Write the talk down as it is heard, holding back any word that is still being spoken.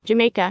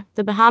Jamaica,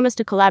 the Bahamas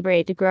to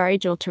collaborate to grow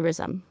regional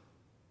tourism.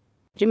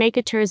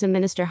 Jamaica Tourism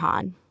Minister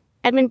Hon.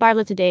 Edmund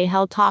Bartlett today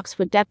held talks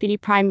with Deputy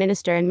Prime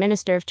Minister and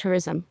Minister of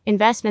Tourism,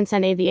 Investments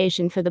and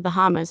Aviation for the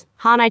Bahamas,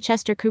 Hon.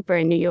 Chester Cooper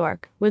in New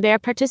York, where they are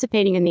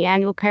participating in the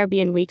annual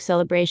Caribbean Week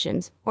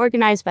celebrations,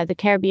 organized by the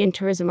Caribbean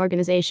Tourism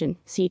Organization,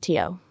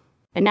 CTO.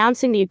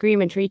 Announcing the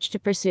agreement reached to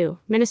pursue,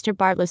 Minister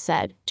Bartlett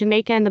said,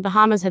 Jamaica and the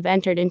Bahamas have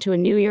entered into a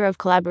new era of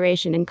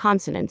collaboration in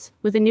consonance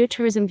with a new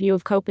tourism view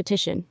of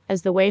co-petition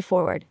as the way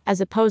forward,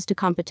 as opposed to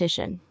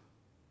competition.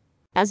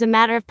 As a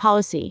matter of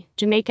policy,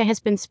 Jamaica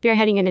has been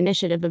spearheading an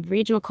initiative of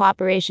regional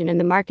cooperation in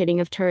the marketing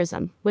of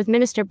tourism, with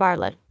Minister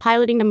Bartlett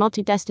piloting the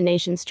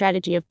multi-destination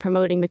strategy of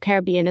promoting the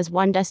Caribbean as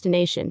one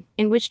destination,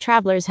 in which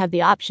travelers have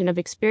the option of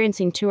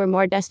experiencing two or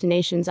more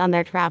destinations on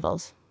their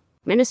travels.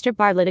 Minister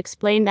Bartlett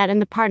explained that in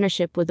the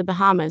partnership with the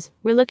Bahamas,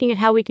 we're looking at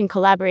how we can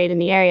collaborate in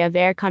the area of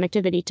air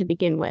connectivity to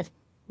begin with.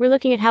 We're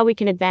looking at how we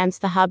can advance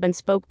the hub and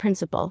spoke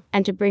principle,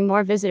 and to bring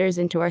more visitors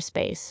into our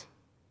space.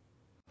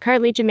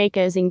 Currently,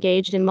 Jamaica is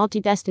engaged in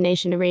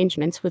multi-destination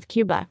arrangements with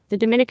Cuba, the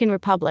Dominican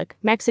Republic,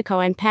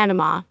 Mexico and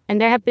Panama, and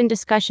there have been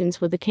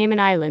discussions with the Cayman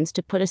Islands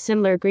to put a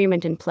similar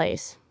agreement in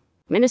place.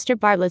 Minister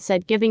Bartlett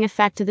said giving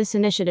effect to this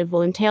initiative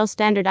will entail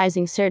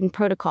standardizing certain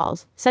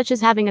protocols, such as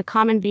having a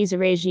common visa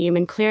regime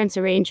and clearance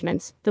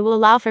arrangements, that will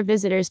allow for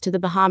visitors to the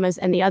Bahamas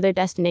and the other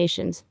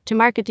destinations to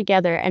market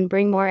together and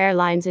bring more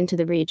airlines into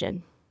the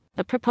region.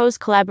 A proposed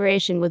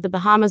collaboration with the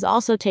Bahamas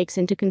also takes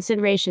into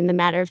consideration the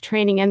matter of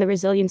training and the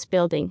resilience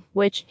building,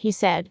 which, he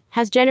said,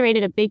 has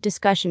generated a big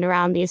discussion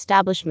around the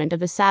establishment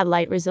of a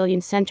satellite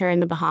resilience center in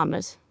the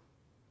Bahamas.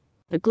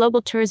 The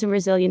Global Tourism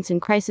Resilience and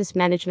Crisis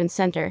Management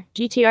Center,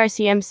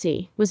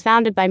 GTRCMC, was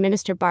founded by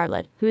Minister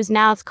Bartlett, who is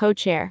now its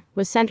co-chair,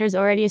 with centers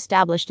already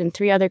established in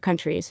 3 other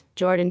countries,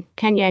 Jordan,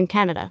 Kenya and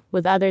Canada,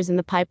 with others in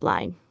the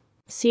pipeline.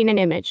 Seen in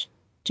image.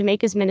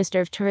 Jamaica's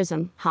Minister of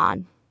Tourism,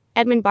 Hon.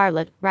 Edmund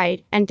Bartlett,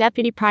 right, and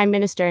Deputy Prime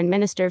Minister and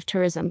Minister of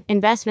Tourism,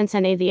 Investments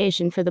and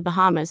Aviation for the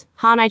Bahamas,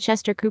 Hon.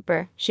 Chester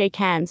Cooper, shake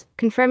hands,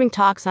 confirming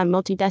talks on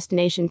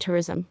multi-destination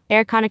tourism,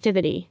 air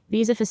connectivity,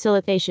 visa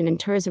facilitation and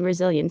tourism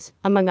resilience,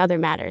 among other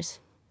matters.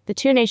 The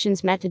two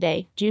nations met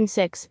today, June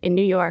 6, in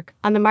New York,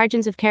 on the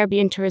margins of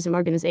Caribbean Tourism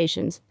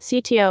Organization's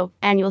CTO,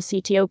 Annual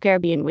CTO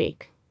Caribbean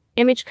Week.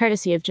 Image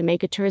courtesy of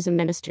Jamaica Tourism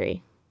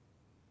Ministry.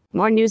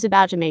 More news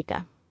about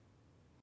Jamaica.